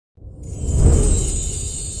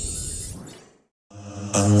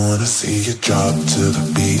I wanna see you drop to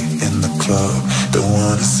the beat in the club. Don't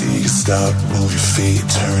wanna see you stop, move your feet,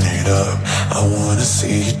 turn it up. I wanna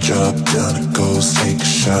see you drop down it goes, take a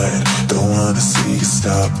shot. Don't wanna see you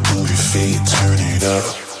stop, move your feet, turn it up.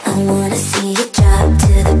 I wanna see you drop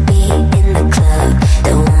to the beat in the club.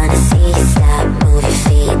 Don't wanna see you stop, move your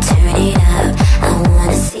feet, turn it up. I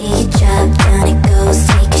wanna see you drop down it goes,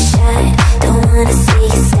 take a shot. Don't wanna see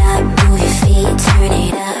you stop, move your feet, turn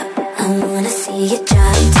it up. I wanna see you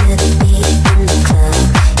drop to the beat in the club.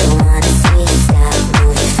 Don't wanna see you stop,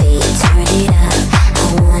 move your feet, turn it up. I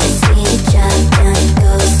wanna see you drop down it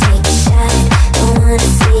goes, take a shot. Don't wanna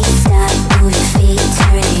see you stop, move your feet,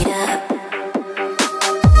 turn it up.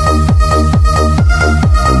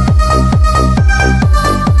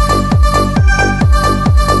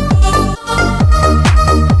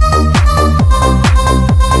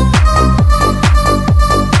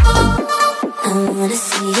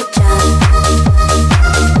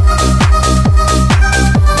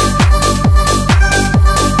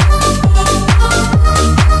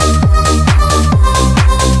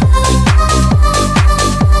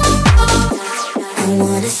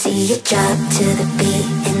 Drop to the beat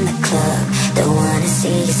in the club. Don't wanna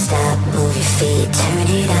see you stop, move your feet, turn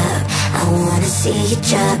it up. I wanna see you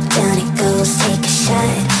drop down it goes, take a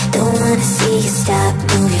shot. Don't wanna see you stop,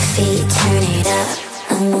 move your feet, turn it up.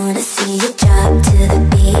 I wanna see you drop to the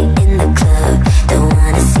beat in the club. Don't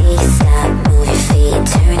wanna see you stop, move your feet,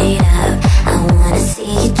 turn it up. I wanna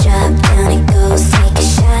see you drop down it goes, take a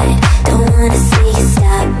shot. Don't wanna see you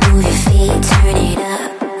stop, move your feet, turn it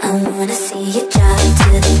up. I wanna see you drop to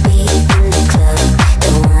the beat in the club.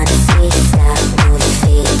 Don't wanna see you stop, move your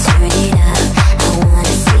feet, turn it up. I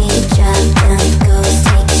wanna see you drop down it goes,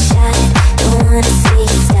 take a shot. Don't wanna see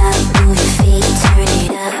you stop, move your feet, turn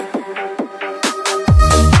it up.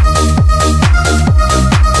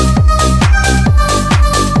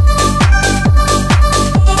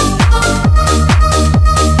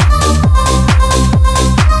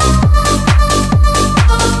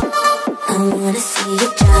 I wanna see you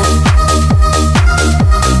drop.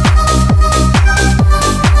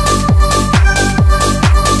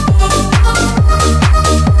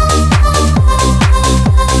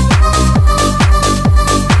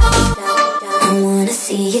 I wanna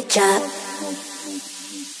see you drop.